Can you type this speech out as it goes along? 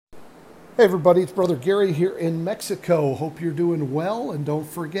Hey everybody, it's Brother Gary here in Mexico. Hope you're doing well, and don't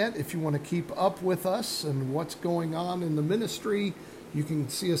forget, if you want to keep up with us and what's going on in the ministry, you can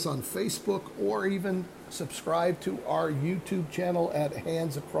see us on Facebook or even subscribe to our YouTube channel at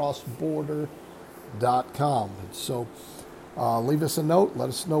handsacrossborder.com. So leave us a note, let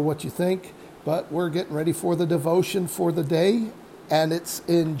us know what you think, but we're getting ready for the devotion for the day, and it's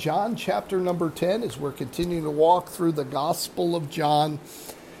in John chapter number 10 as we're continuing to walk through the Gospel of John.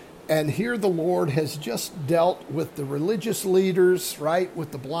 And here the Lord has just dealt with the religious leaders, right,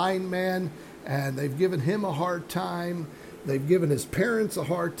 with the blind man, and they've given him a hard time. They've given his parents a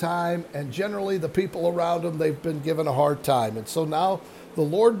hard time, and generally the people around him, they've been given a hard time. And so now the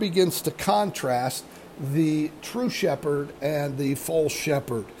Lord begins to contrast the true shepherd and the false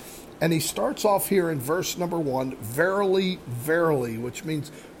shepherd. And he starts off here in verse number 1, verily, verily, which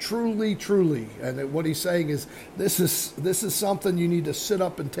means truly, truly. And what he's saying is this is something you need to sit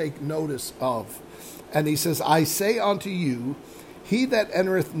up and take notice of. And he says, I say unto you, he that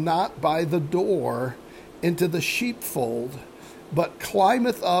entereth not by the door into the sheepfold, but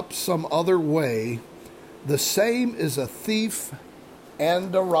climbeth up some other way, the same is a thief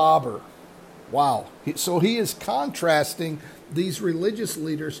and a robber. Wow. So he is contrasting these religious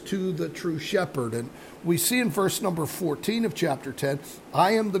leaders to the true shepherd. And we see in verse number 14 of chapter 10,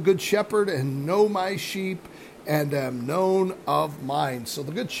 I am the good shepherd and know my sheep and am known of mine. So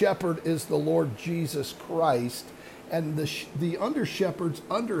the good shepherd is the Lord Jesus Christ, and the under shepherds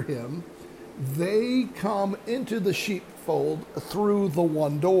under him, they come into the sheepfold through the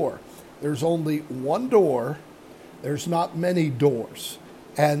one door. There's only one door. There's not many doors.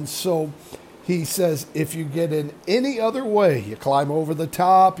 And so he says, if you get in any other way, you climb over the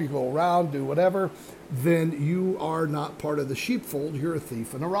top, you go around, do whatever, then you are not part of the sheepfold. You're a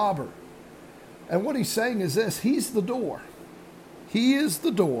thief and a robber. And what he's saying is this, he's the door. He is the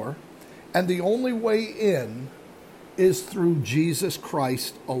door, and the only way in is through Jesus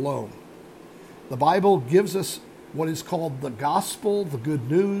Christ alone. The Bible gives us what is called the gospel, the good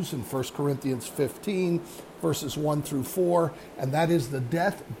news, in 1 Corinthians 15, verses 1 through 4, and that is the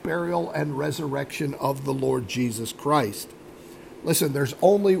death, burial, and resurrection of the Lord Jesus Christ. Listen, there's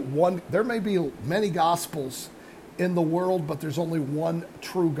only one, there may be many gospels in the world, but there's only one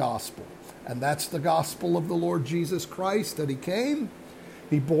true gospel, and that's the gospel of the Lord Jesus Christ, that he came,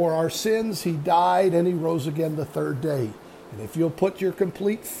 he bore our sins, he died, and he rose again the third day. And if you'll put your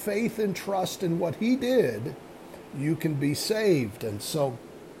complete faith and trust in what he did, you can be saved. And so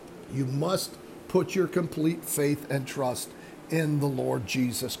you must put your complete faith and trust in the Lord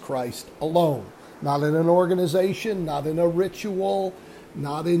Jesus Christ alone. Not in an organization, not in a ritual,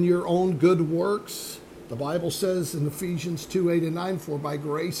 not in your own good works. The Bible says in Ephesians 2:8-9, for by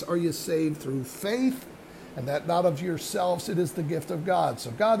grace are you saved through faith, and that not of yourselves, it is the gift of God.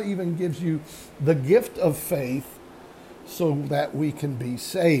 So God even gives you the gift of faith so that we can be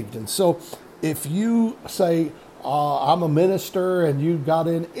saved. And so if you say, I'm a minister, and you got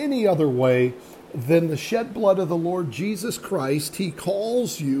in any other way than the shed blood of the Lord Jesus Christ, he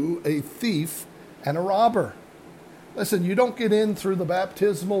calls you a thief and a robber. Listen, you don't get in through the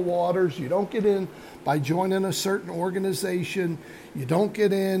baptismal waters. You don't get in by joining a certain organization. You don't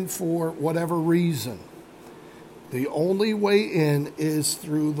get in for whatever reason. The only way in is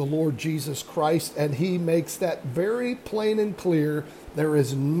through the Lord Jesus Christ, and he makes that very plain and clear. There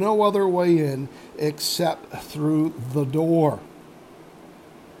is no other way in except through the door.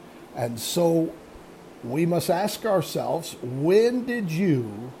 And so we must ask ourselves, when did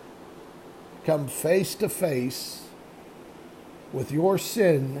you come face to face with your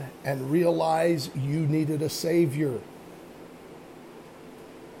sin and realize you needed a Savior?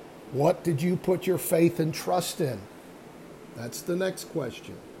 What did you put your faith and trust in? That's the next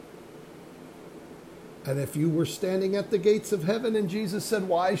question. And if you were standing at the gates of heaven and Jesus said,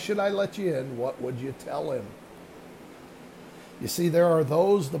 why should I let you in? What would you tell him? You see, there are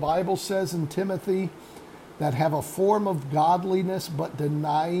those, the Bible says in Timothy, that have a form of godliness but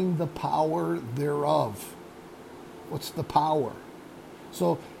denying the power thereof. What's the power?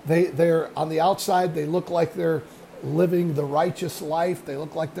 So they're on the outside, they look like they're living the righteous life. They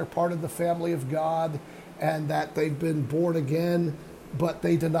look like they're part of the family of God and that they've been born again, but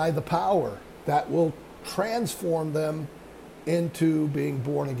they deny the power that will transform them into being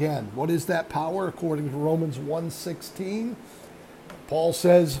born again. What is that power? According to Romans 1:16, Paul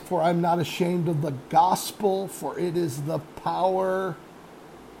says, for I'm not ashamed of the gospel, for it is the power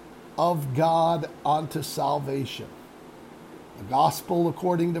of God unto salvation. The gospel,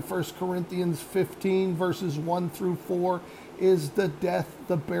 according to 1 Corinthians 15, verses 1 through 4, is the death,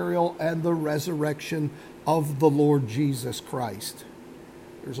 the burial, and the resurrection of the Lord Jesus Christ.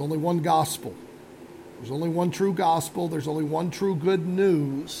 There's only one gospel. There's only one true gospel. There's only one true good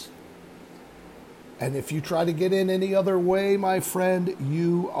news. And if you try to get in any other way, my friend,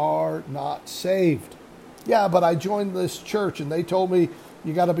 you are not saved. Yeah, but I joined this church and they told me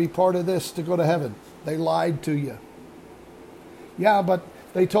you got to be part of this to go to heaven. They lied to you. Yeah, but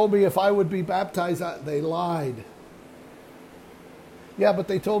they told me if I would be baptized, they lied. Yeah, but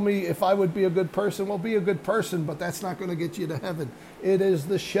they told me if I would be a good person, well, be a good person, but that's not going to get you to heaven. It is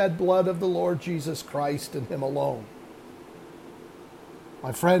the shed blood of the Lord Jesus Christ and Him alone.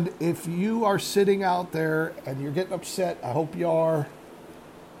 My friend, if you are sitting out there and you're getting upset, I hope you are,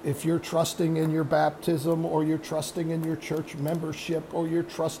 if you're trusting in your baptism or you're trusting in your church membership or you're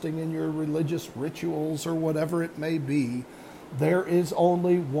trusting in your religious rituals or whatever it may be, there is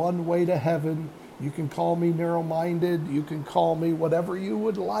only one way to heaven. You can call me narrow-minded. You can call me whatever you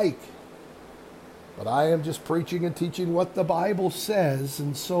would like. But I am just preaching and teaching what the Bible says.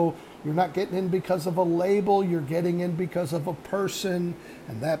 And so you're not getting in because of a label. You're getting in because of a person.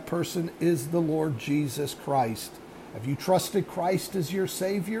 And that person is the Lord Jesus Christ. Have you trusted Christ as your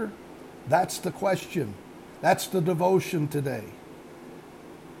Savior? That's the question. That's the devotion today.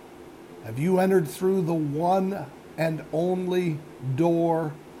 Have you entered through the one and only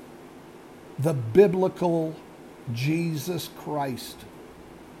door, the biblical Jesus Christ?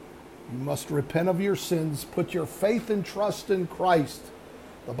 You must repent of your sins, put your faith and trust in Christ.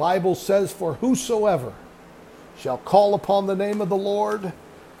 The Bible says, for whosoever shall call upon the name of the Lord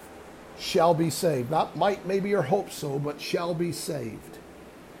shall be saved. Not might, maybe, or hope so, but shall be saved.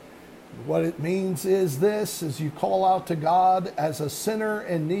 What it means is this, as you call out to God as a sinner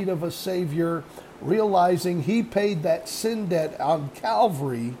in need of a Savior, realizing He paid that sin debt on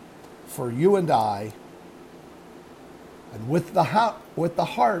Calvary for you and I. And with the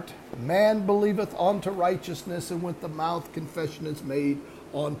heart, man believeth unto righteousness, and with the mouth confession is made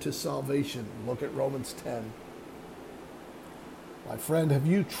unto salvation. Look at Romans 10. My friend, have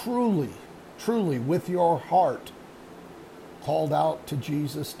you truly, with your heart, called out to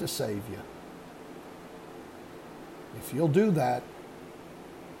Jesus to save you? If you'll do that,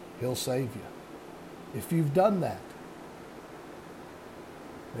 He'll save you. If you've done that,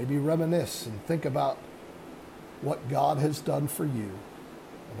 maybe reminisce and think about what God has done for you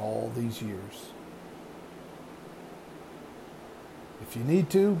in all these years. If you need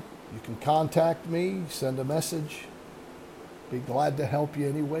to, you can contact me, send a message. Be glad to help you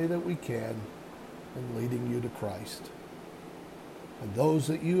any way that we can in leading you to Christ. And those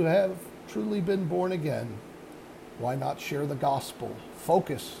that you have truly been born again, why not share the gospel?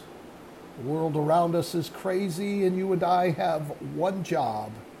 Focus. The world around us is crazy, and you and I have one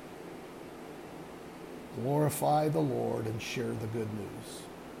job: glorify the Lord and share the good news.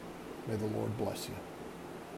 May the Lord bless you.